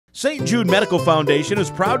St. Jude Medical Foundation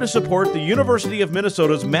is proud to support the University of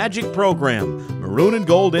Minnesota's Magic program, Maroon and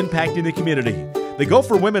Gold Impacting the Community. The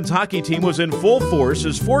Gopher women's hockey team was in full force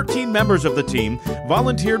as 14 members of the team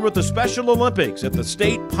volunteered with the Special Olympics at the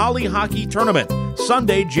State Poly Hockey Tournament,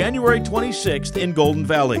 Sunday, January 26th in Golden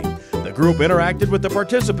Valley. The group interacted with the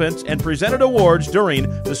participants and presented awards during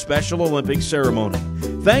the Special Olympics ceremony.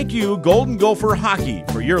 Thank you, Golden Gopher Hockey,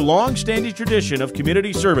 for your long-standing tradition of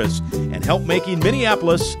community service and help making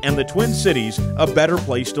Minneapolis and the Twin Cities a better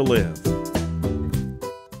place to live.